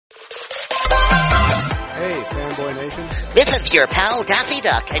Fanboy Nation. This is your pal Daffy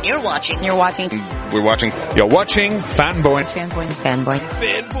Duck, and you're watching. You're watching Fanboy. Fanboy,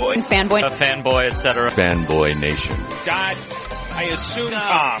 A fanboy, etc. Fanboy Nation. God, I assume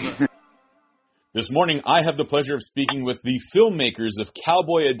Tom. This morning, I have the pleasure of speaking with the filmmakers of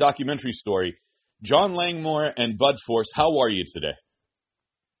Cowboy, a Documentary Story, John Langmore and Bud Force. How are you today?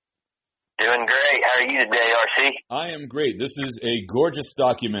 Doing great. How are you today, RC? I am great. This is a gorgeous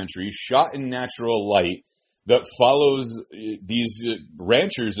documentary shot in natural light that follows these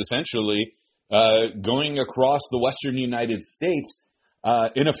ranchers, essentially, going across the western United States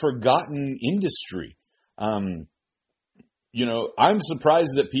in a forgotten industry. I'm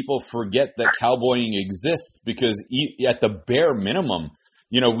surprised that people forget that cowboying exists because at the bare minimum,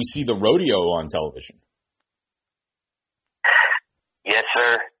 we see the rodeo on television. Yes,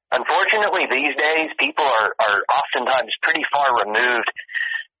 sir. Unfortunately, these days, people are oftentimes pretty far removed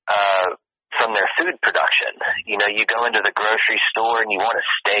from their food production. You go into the grocery store and you want a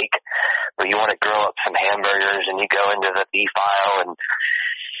steak, or you want to grill up some hamburgers, and you go into the beef aisle and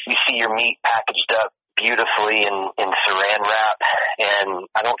you see your meat packaged up beautifully in saran wrap, and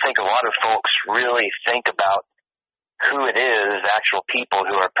I don't think a lot of folks really think about who it is, the actual people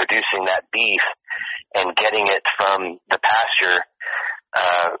who are producing that beef and getting it from the pasture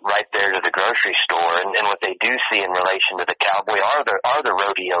right there to the grocery store. And what they do see in relation to the cowboy are the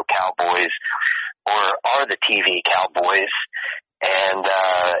rodeo cowboys or are the TV cowboys, and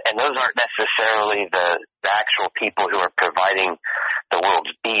those aren't necessarily the actual people who are providing the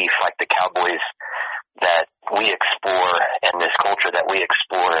world's beef like the cowboys that we explore and this culture that we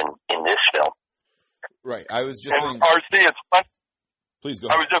explore in this film. Right. I was just saying, RC, it's funny. Please go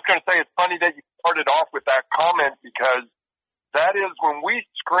ahead. I was just going to say it's funny that you started off with that comment, because that is when we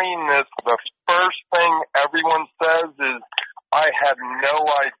screen this, the first thing everyone says is, I had no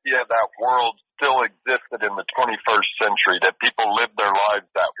idea that world still existed in the 21st century, that people lived their lives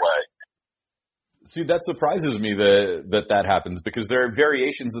that way. See, that surprises me that happens, because there are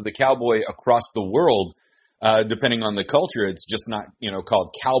variations of the cowboy across the world, depending on the culture. It's just not,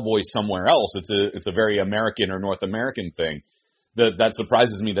 called cowboy somewhere else. It's a very American or North American thing. That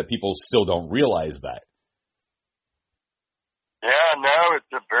surprises me that people still don't realize that. Yeah, no,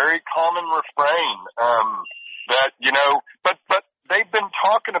 it's a very common refrain, but they've been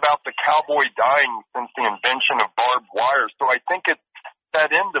talking about the cowboy dying since the invention of barbed wire, so I think it's fed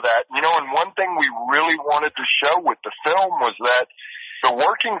into that. And one thing we really wanted to show with the film was that the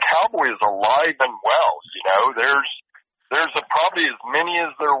working cowboy is alive and well. There's probably as many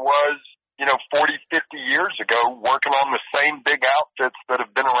as there was, 40, 50 years ago, working on the same big outfits that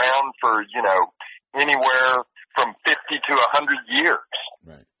have been around for, anywhere from 50 to 100 years.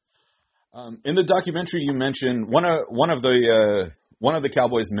 Right. In the documentary, you mentioned one of the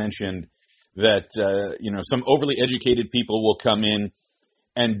cowboys mentioned that some overly educated people will come in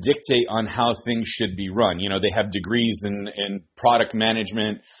and dictate on how things should be run. They have degrees in product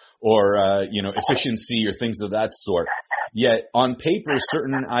management or efficiency or things of that sort. Yet on paper,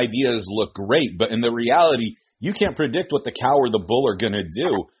 certain ideas look great, but in the reality, you can't predict what the cow or the bull are going to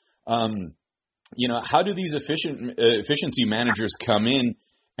do. How do these efficiency managers come in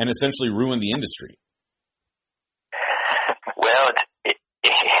and essentially ruin the industry? Well,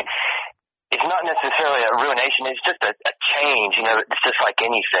 it's not necessarily a ruination. It's just a change. It's just like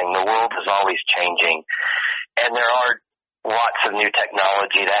anything. The world is always changing, and there are lots of new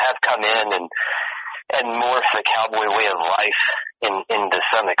technology that have come in and morphed the cowboy way of life into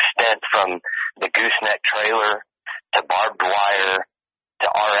some extent, from the gooseneck trailer to barbed wire to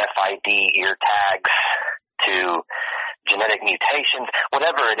RFID ear tags to genetic mutations.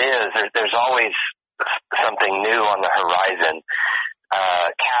 Whatever it is, there's always something new on the horizon.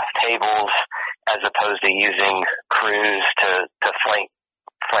 Calf tables, as opposed to using crews to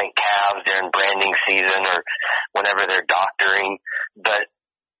flank calves during branding season or whenever they're doctoring. But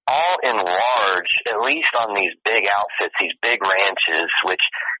all in large, at least on these big outfits, these big ranches, which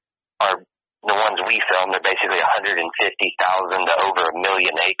are the ones we filmed, they're basically 150,000 to over 1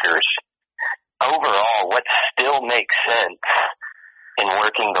 million acres. Overall, what still makes sense in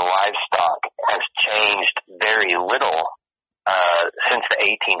working the livestock has changed very little since the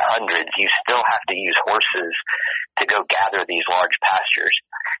 1800s. You still have to use horses to go gather these large pastures.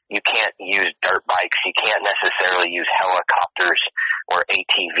 You can't use dirt bikes. You can't necessarily use helicopters or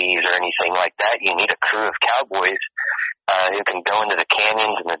ATVs or anything like that. You need a crew of cowboys who can go into the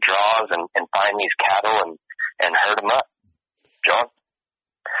canyons and the draws and find these cattle and herd them up. John?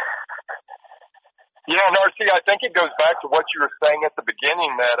 Yeah, and RC, I think it goes back to what you were saying at the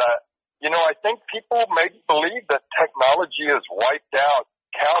beginning that, I think people maybe believe that technology has wiped out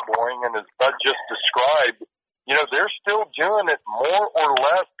cowboying, and as Bud just described, you know, they're still doing it more or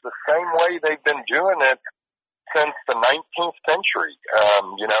less the same way they've been doing it since the 19th century.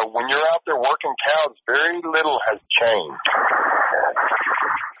 You know, when you're out there working cows, very little has changed.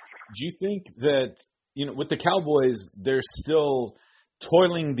 Do you think that, you know, with the cowboys, they're still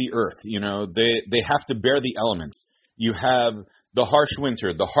toiling the earth? You know, they have to bear the elements. You have the harsh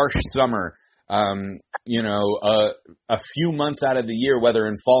winter, the harsh summer, you know, a few months out of the year, whether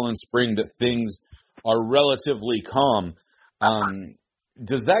in fall and spring, that things are relatively calm.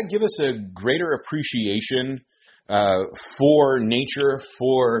 Does that give us a greater appreciation for nature,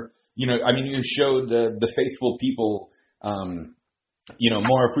 for, you know, I mean, you showed the faithful people, you know,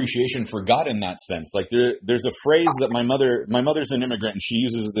 more appreciation for God in that sense. Like there's a phrase that my mother's an immigrant, and she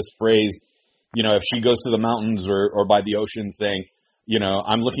uses this phrase, you know, if she goes to the mountains or by the ocean, saying, you know,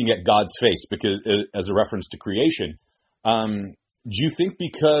 I'm looking at God's face, because as a reference to creation. Do you think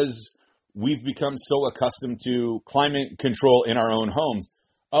because we've become so accustomed to climate control in our own homes,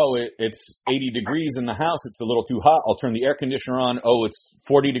 oh, it's 80 degrees in the house, it's a little too hot, I'll turn the air conditioner on. Oh, it's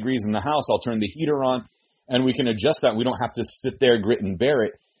 40 degrees in the house, I'll turn the heater on. And we can adjust that. We don't have to sit there, grit and bear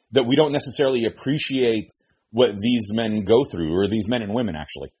it. That we don't necessarily appreciate what these men go through, or these men and women,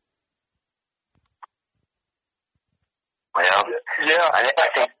 actually. Well, yeah, I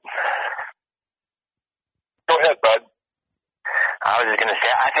think. Go ahead, Bud. I was just going to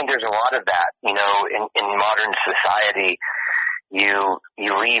say, I think there's a lot of that. You know, in modern society, you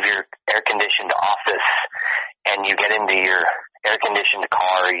leave your air-conditioned office and you get into your air-conditioned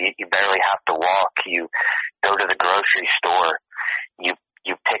car. You barely have to walk. You go to the grocery store.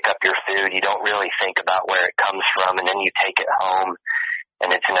 You pick up your food. You don't really think about where it comes from, and then you take it home,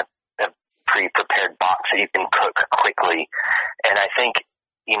 and it's in a pre-prepared box that you can cook quickly. And I think,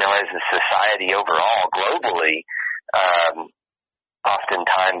 you know, as a society overall, globally,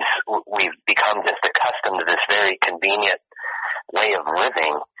 oftentimes we've become just accustomed to this very convenient way of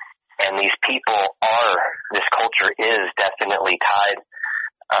living. And these people this culture is definitely tied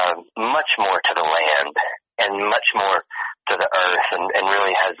much more to the land and much more to the earth, and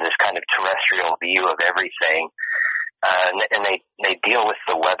really has this kind of terrestrial view of everything. And they deal with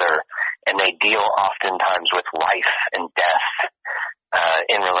the weather, and they deal oftentimes with life and death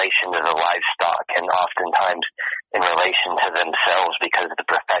in relation to the livestock, and oftentimes in relation to themselves, because the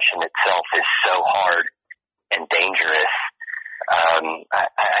profession itself is so hard and dangerous.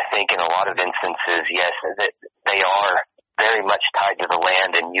 I think in a lot of instances, yes, that they are very much tied to the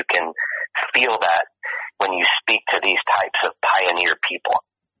land, and you can feel that when you speak to these types of pioneer people.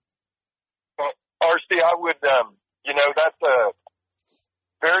 RC, I would, you know, that's a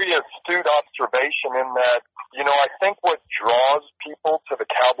very astute observation in that, you know, I think what draws people to the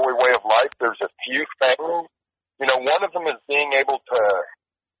cowboy way of life, there's a few things. You know, one of them is being able to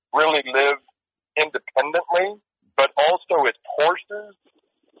really live independently, but also it's horses,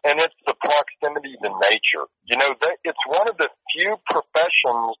 and it's the proximity to nature. You know, it's one of the few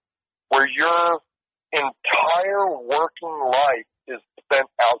professions where your entire working life is spent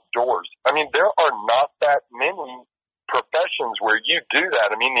outdoors. I mean, there are not that many professions where you do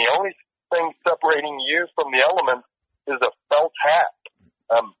that. I mean, the only thing separating you from the elements is a felt hat.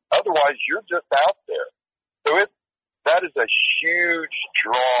 Otherwise, you're just out there. So that is a huge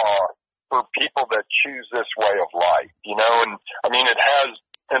draw for people that choose this way of life, you know, and I mean, it has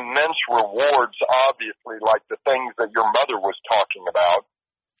immense rewards, obviously, like the things that your mother was talking about.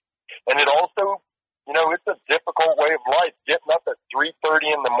 And it also, you know, it's a difficult way of life, getting up at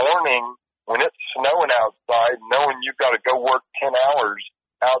 3:30 in the morning when it's snowing outside, knowing you've got to go work 10 hours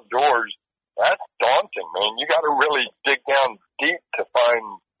outdoors. That's daunting, man. You got to really dig down deep to find,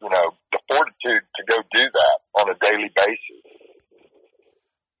 you know, the fortitude to go do that on a daily basis.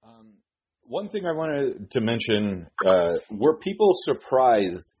 One thing I wanted to mention, were people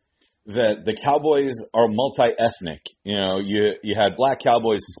surprised that the cowboys are multi-ethnic? You know, you had black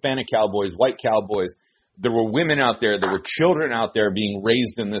cowboys, Hispanic cowboys, white cowboys. There were women out there. There were children out there being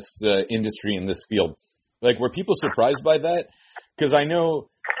raised in this industry, in this field. Like, were people surprised by that? Because I know,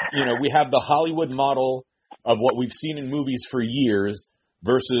 you know, we have the Hollywood model of what we've seen in movies for years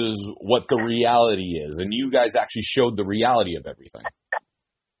versus what the reality is. And you guys actually showed the reality of everything.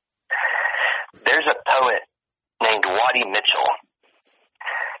 There's a poet named Waddy Mitchell,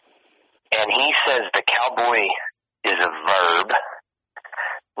 and he says the cowboy is a verb,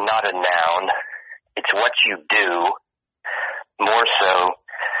 not a noun. It's what you do more so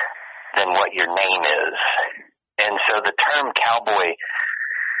than what your name is. And so the term cowboy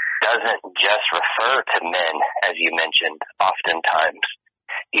doesn't just refer to men, as you mentioned, oftentimes,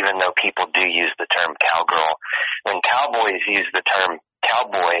 even though people do use the term cowgirl. When cowboys use the term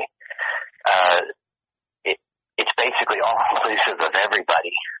cowboy, it's basically all inclusive of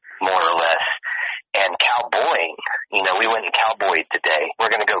everybody, more or less. And cowboying, we went and cowboyed today.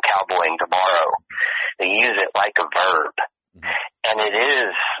 We're going to go cowboying tomorrow. They use it like a verb. And it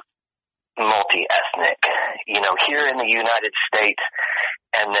is multi-ethnic. Here in the United States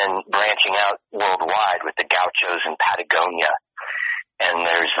and then branching out worldwide with the Gauchos in Patagonia. And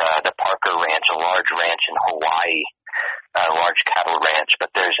there's the Parker Ranch, a large ranch in Hawaii, a large cattle ranch.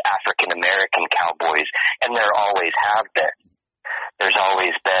 But there's African-American cowboys, and there always have been. There's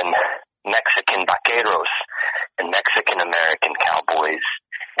always been Mexican vaqueros and Mexican-American cowboys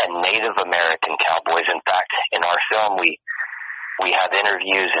and Native American cowboys. In fact, in our film, we have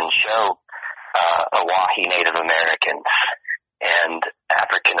interviews and show Oahe Native Americans and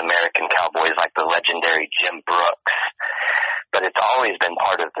African-American cowboys like the legendary Jim Brooks. But it's always been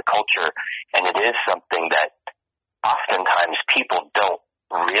part of the culture, and it is something that oftentimes people don't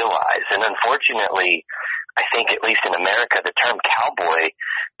realize. And unfortunately, I think at least in America, the term cowboy,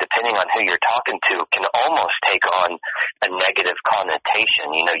 depending on who you're talking to, can almost take on a negative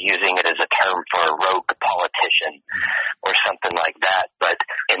connotation, using it as a term for a rogue politician or something like that. But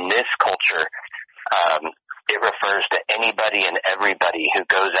in this culture, it refers to anybody and everybody who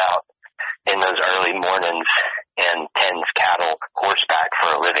goes out in those early mornings and tends cattle horseback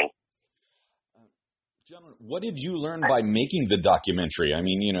for a living. Gentlemen, what did you learn by making the documentary? I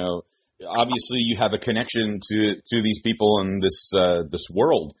mean, obviously you have a connection to these people and this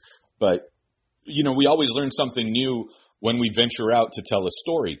world, but we always learn something new when we venture out to tell a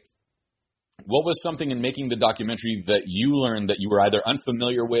story. What was something in making the documentary that you learned that you were either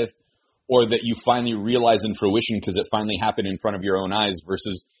unfamiliar with or that you finally realized in fruition because it finally happened in front of your own eyes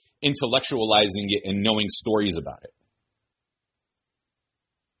versus intellectualizing it and knowing stories about it?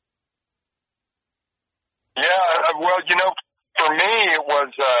 Yeah, well, for me it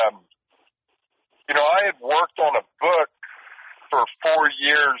was, I had worked on a book for 4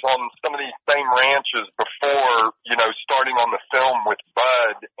 years on some of these same ranches before, starting on the film with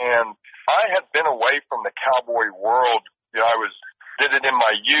Bud. And I had been away from the cowboy world. I did it in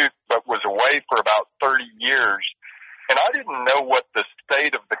my youth, but was away for about 30 years. And I didn't know what the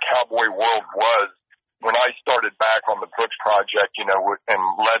state of the cowboy world was when I started back on the book project, and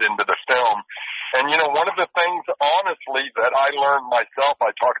led into the film. And, one of the things, honestly, that I learned myself,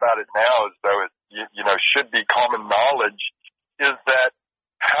 I talk about it now as though it, should be common knowledge, is that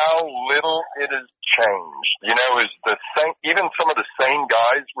how little it has changed. Is the same, even some of the same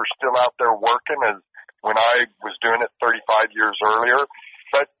guys were still out there working as when I was doing it 35 years earlier.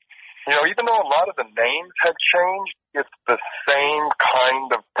 But, even though a lot of the names have changed, it's the same kind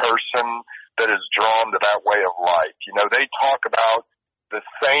of person that is drawn to that way of life. They talk about the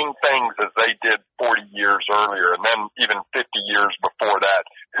same things as they did 40 years earlier, and then even 50 years before that.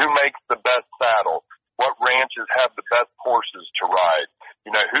 Who makes the best saddle? What ranches have the best horses to ride?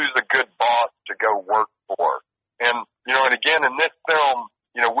 Who's a good boss to go work for? And, and again, in this film,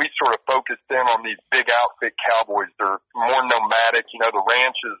 we sort of focused in on these big outfit cowboys. They're more nomadic, the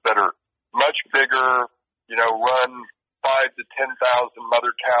ranches that are much bigger, run 5,000 to 10,000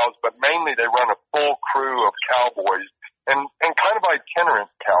 mother cows, but mainly they run a full crew of cowboys and kind of itinerant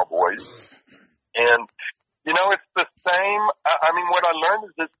cowboys. And, it's the same. I mean, what I learned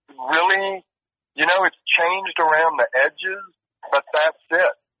is it's really, it's changed around the edges, but that's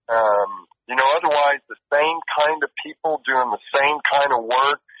it. Otherwise the same kind of people doing the same kind of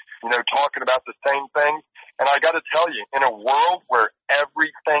work, talking about the same things. And I got to tell you, in a world where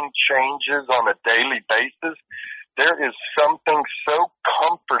everything changes on a daily basis, there is something so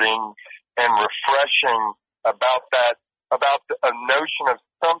comforting and refreshing about that, about a notion of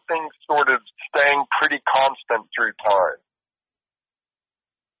something sort of staying pretty constant through time.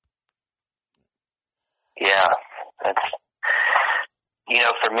 Yeah, that's,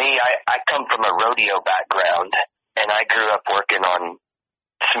 for me, I come from a rodeo background, and I grew up working on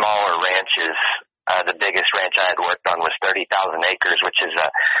smaller ranches. The biggest ranch I had worked on was 30,000 acres, which is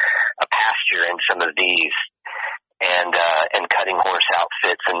a pasture in some of these, and cutting horse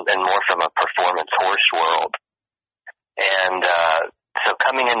outfits and more from a performance horse world. And so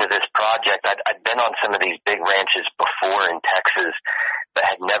coming into this project, I'd been on some of these big ranches before in Texas, but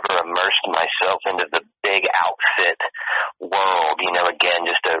had never immersed myself into the big outfit world. Again,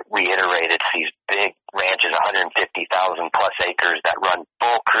 just to reiterate, it's these big ranches, 150,000 plus acres that run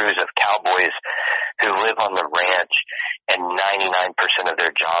full crews of cowboys who live on the ranch, and 99% of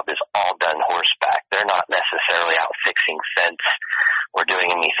their job is all done horseback. They're not necessarily out fixing fence or doing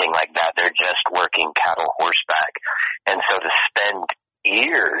anything like that. They're just working cattle horseback. And so to spend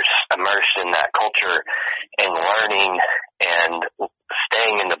years immersed in that culture and learning and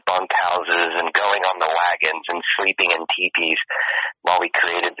staying in the bunkhouses and going on the wagons and sleeping in teepees while we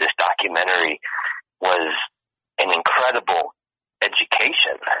created this documentary was an incredible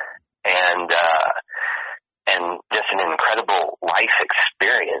education and just an incredible life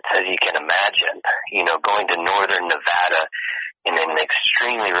experience, as you can imagine. You know, going to northern Nevada in an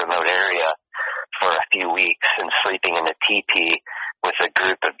extremely remote area for a few weeks and sleeping in a teepee with a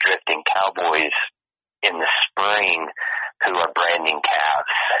group of drifting cowboys in the spring who are branding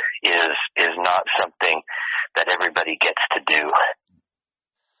calves is not something that everybody gets to do.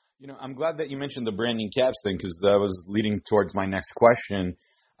 You know, I'm glad that you mentioned the branding calves thing, because that was leading towards my next question.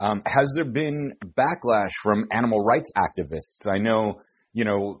 Has there been backlash from animal rights activists? I know, you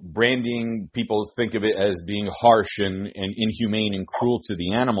know, branding, people think of it as being harsh and inhumane and cruel to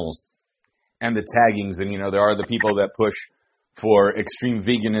the animals, and the taggings. And, you know, there are the people that push for extreme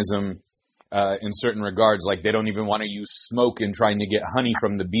veganism in certain regards, like they don't even want to use smoke in trying to get honey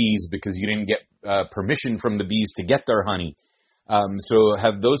from the bees because you didn't get permission from the bees to get their honey. So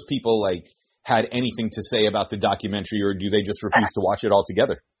have those people, like, had anything to say about the documentary, or do they just refuse to watch it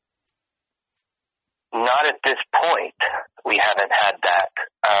altogether? Not at this point. We haven't had that.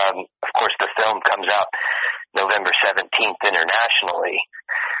 Of course, the film comes out November 17th internationally,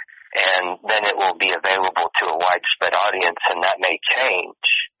 and then it will be available to a widespread audience, and that may change.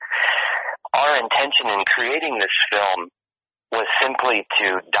 Our intention in creating this film was simply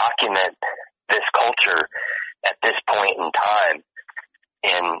to document this culture at this point in time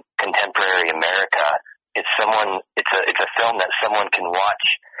in contemporary America. It's a film that someone can watch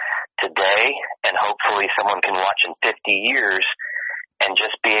today, and hopefully someone can watch in 50 years and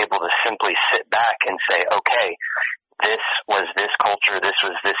just be able to simply sit back and say, okay, this was this culture, this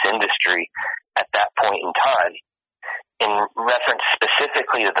was this industry at that point in time. In reference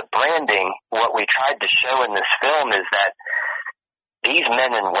specifically to the branding, what we tried to show in this film is that these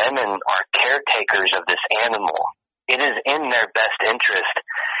men and women are caretakers of this animal. It is in their best interest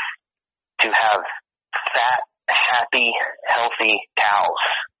to have fat, happy, healthy cows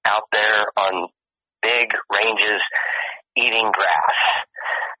out there on big ranges eating grass.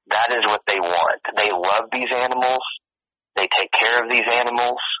 That is what they want. They love these animals. They take care of these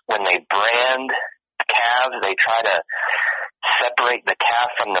animals. When they brand calves, they try to separate the calf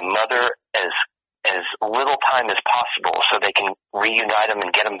from the mother as little time as possible so they can reunite them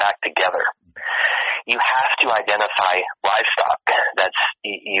and get them back together. You have to identify livestock.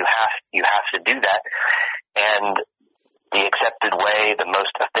 You have to do that. And the accepted way, the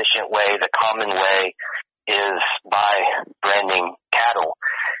most efficient way, the common way is by branding cattle.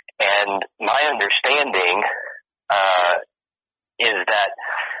 And my understanding is that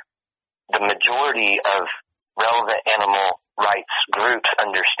the majority of relevant animal rights groups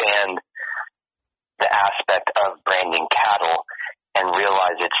understand the aspect of branding cattle and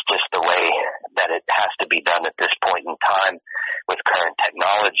realize it's just the way that it has to be done at this point in time with current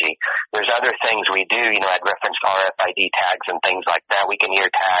technology. There's other things we do. You know, I'd referenced RFID tags and things like that. We can ear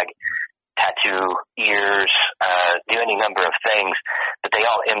tag, tattoo ears, do any number of things, but they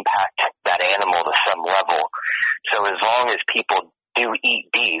all impact that animal to some level. So as long as people do eat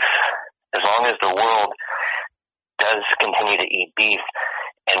beef, as long as the world does continue to eat beef,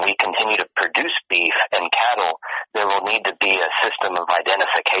 and we continue to produce beef and cattle, there will need to be a system of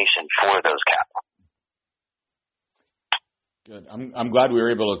identification for those cattle. Good. I'm glad we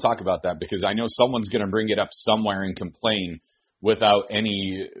were able to talk about that, because I know someone's going to bring it up somewhere and complain without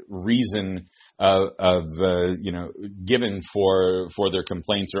any reason given for their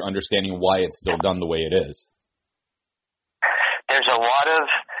complaints or understanding why it's still done the way it is. There's a lot of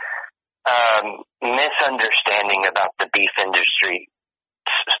misunderstanding about the beef industry,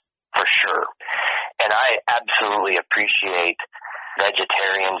 for sure. And I absolutely appreciate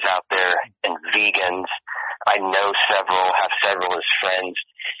vegetarians out there and vegans. I know have several as friends,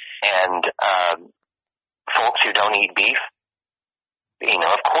 and folks who don't eat beef, you know,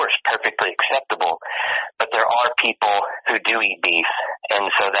 of course, perfectly acceptable. But there are people who do eat beef, and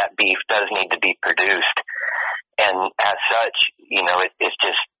so that beef does need to be produced. And as such, you know, it's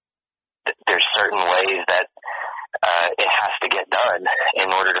just, there's certain ways that it has to get done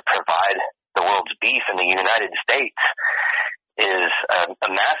in order to provide the world's beef. And the United States is a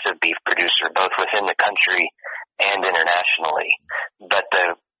massive beef producer, both within the country and internationally. But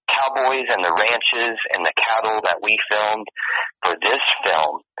the cowboys and the ranches and the cattle that we filmed for this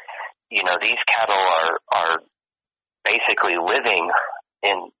film, you know, these cattle are basically living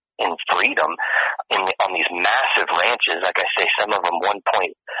in freedom on these massive ranches. Like I say, some of them 1.1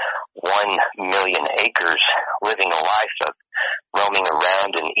 million acres, living a life of roaming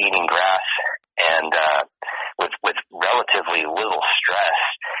around and eating grass, and with relatively little stress.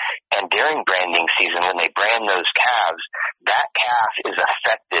 And during branding season, when they brand those calves, that calf is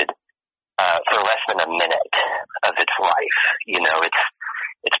affected for less than a minute of its life.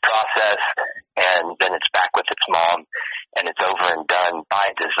 It's processed, and then it's back with its mom, and it's over and done by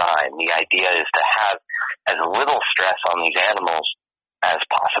design. The idea is to have as little stress on these animals as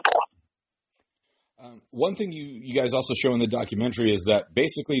possible. One thing you guys also show in the documentary is that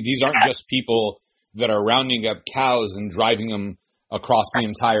basically these aren't just people that are rounding up cows and driving them across the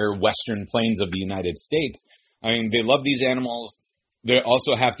entire western plains of the United States. I mean, they love these animals. They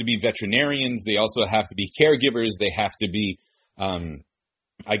also have to be veterinarians. They also have to be caregivers. They have to be,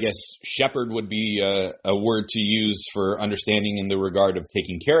 I guess, shepherd would be a word to use for understanding in the regard of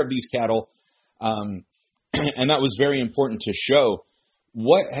taking care of these cattle. And that was very important to show.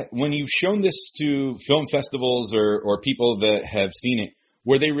 When you've shown this to film festivals or people that have seen it,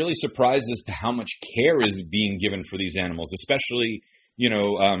 were they really surprised as to how much care is being given for these animals? Especially, you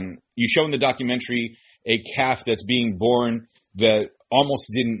show in the documentary a calf that's being born that almost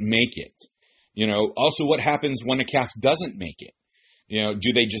didn't make it. Also what happens when a calf doesn't make it?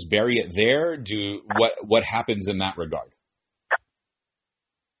 Do they just bury it there? What happens in that regard?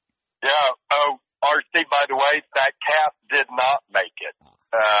 Yeah. Oh, RC, by the way, that calf did not make it.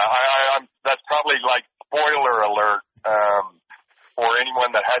 That's probably like spoiler alert, for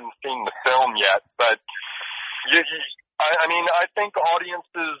anyone that hadn't seen the film yet. But I think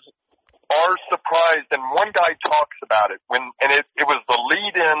audiences are surprised, and one guy talks about it it was the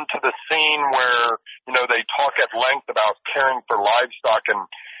lead in to the scene where, they talk at length about caring for livestock, and,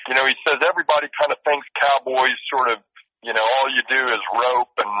 he says everybody kind of thinks cowboys sort of, all you do is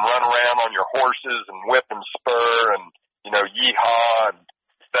rope and run around on your horses and whip and spur and, yeehaw, and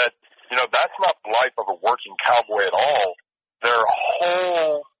that's not the life of a working cowboy at all. Their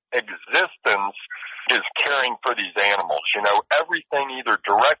whole existence is caring for these animals. Everything either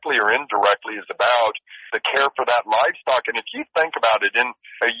directly or indirectly is about the care for that livestock. And if you think about it, in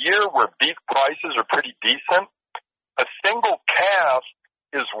a year where beef prices are pretty decent, a single calf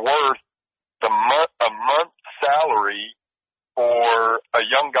is worth a month's salary for a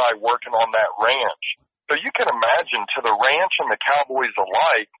young guy working on that ranch. So you can imagine, to the ranch and the cowboys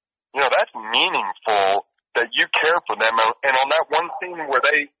alike, that's meaningful that you care for them. And on that one scene where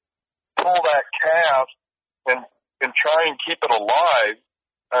they pull that calf and try and keep it alive,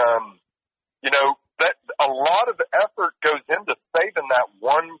 that a lot of effort goes into saving that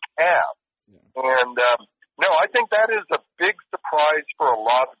one calf. Yeah. And, I think that is a big surprise for a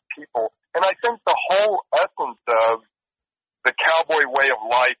lot of people. And I think the whole essence of the cowboy way of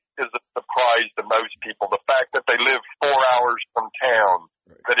life is a surprise to most people. The fact that they live 4 hours from town,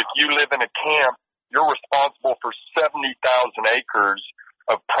 right. That if you live in a camp, you're responsible for 70,000 acres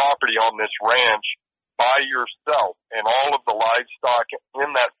of property on this ranch by yourself, and all of the livestock in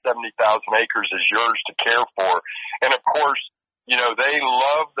that 70,000 acres is yours to care for. And of course, they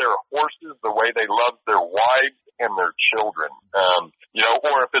love their horses the way they love their wives and their children.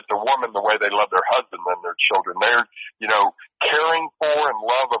 Or if it's a woman, the way they love their husband and their children. They're, caring for and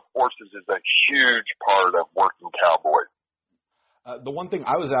love of horses is a huge part of working cowboys. The one thing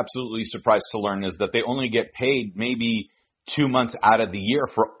I was absolutely surprised to learn is that they only get paid maybe 2 months out of the year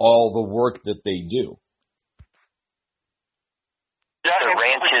for all the work that they do. Yeah, the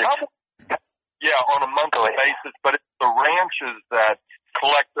ranches. On a monthly basis, but it's the ranches that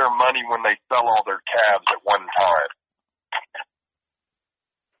collect their money when they sell all their calves at one time.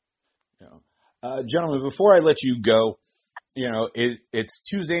 Gentlemen, before I let you go, it's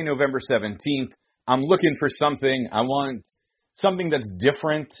Tuesday, November 17th. I'm looking for something. I want something that's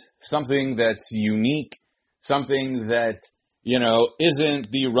different, something that's unique, something that,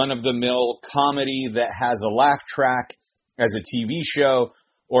 isn't the run-of-the-mill comedy that has a laugh track as a TV show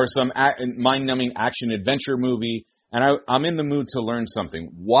or some mind-numbing action-adventure movie. And I'm in the mood to learn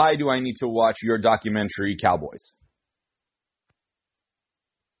something. Why do I need to watch your documentary, Cowboys?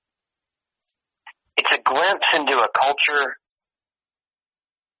 It's a glimpse into a culture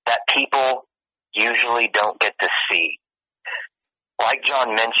that people usually don't get to see. Like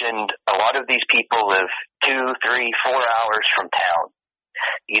John mentioned, a lot of these people live 2, 3, 4 hours from town.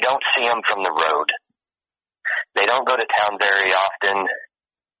 You don't see them from the road. They don't go to town very often.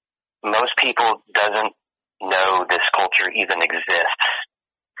 Most people doesn't know this culture even exists.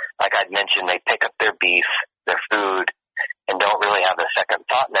 Like I'd mentioned, they pick up their beef, their food, and don't really have a second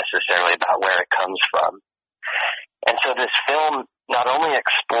thought necessarily about where it comes from. And so this film not only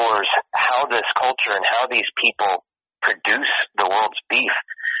explores how this culture and how these people produce the world's beef,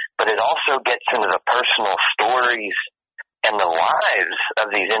 but it also gets into the personal stories and the lives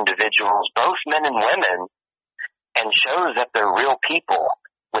of these individuals, both men and women, and shows that they're real people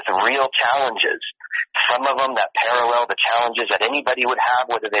with real challenges. Some of them that parallel the challenges that anybody would have,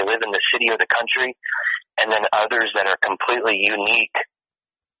 whether they live in the city or the country, and then others that are completely unique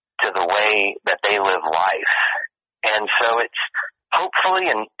to the way that they live life. And so it's hopefully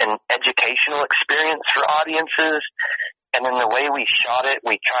an educational experience for audiences. And then the way we shot it,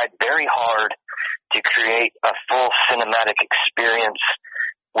 we tried very hard to create a full cinematic experience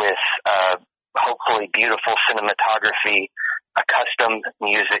with hopefully beautiful cinematography, a custom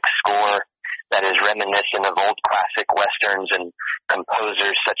music score that is reminiscent of old classic westerns and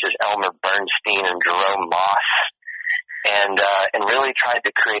composers such as Elmer Bernstein and Jerome Moss, and really tried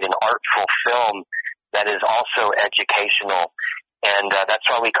to create an artful film that is also educational. And that's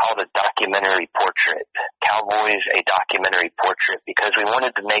why we call it a documentary portrait. Cowboys, a documentary portrait, because we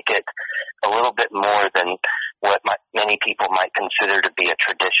wanted to make it a little bit more than what many people might consider to be a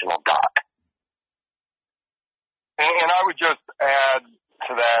traditional doc. And I would just add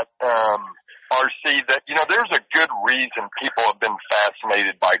to that, RC, that, you know, there's a good reason people have been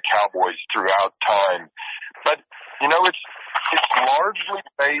fascinated by cowboys throughout time. But, you know, it's largely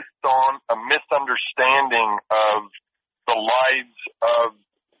based on a misunderstanding of the lives of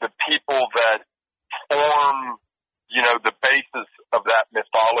the people that form, you know, the basis of that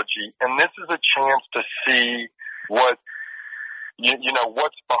mythology. And this is a chance to see what, you know,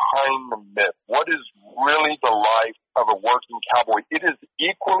 what's behind the myth. What is really the life of a working cowboy? It is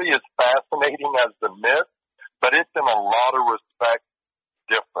equally as fascinating as the myth, but it's in a lot of respects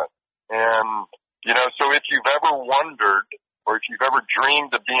different. And, you know, so if you've ever wondered or if you've ever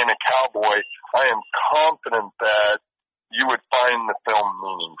dreamed of being a cowboy, I am confident that you would find the film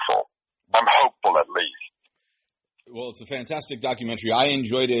meaningful. I'm hopeful, at least. Well, it's a fantastic documentary. I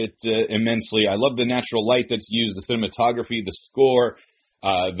enjoyed it immensely. I love the natural light that's used, the cinematography, the score,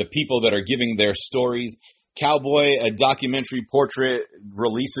 the people that are giving their stories. Cowboy, a documentary portrait,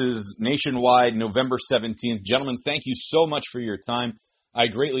 releases nationwide November 17th. Gentlemen, thank you so much for your time. I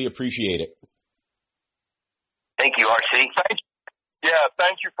greatly appreciate it. Thank you, RC.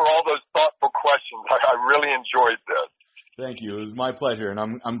 Thank you for all those thoughtful questions. I really enjoyed this. Thank you. It was my pleasure, and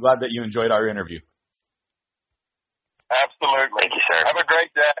I'm glad that you enjoyed our interview. Absolutely. Thank you, sir. Have a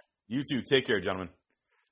great day. You too. Take care, gentlemen.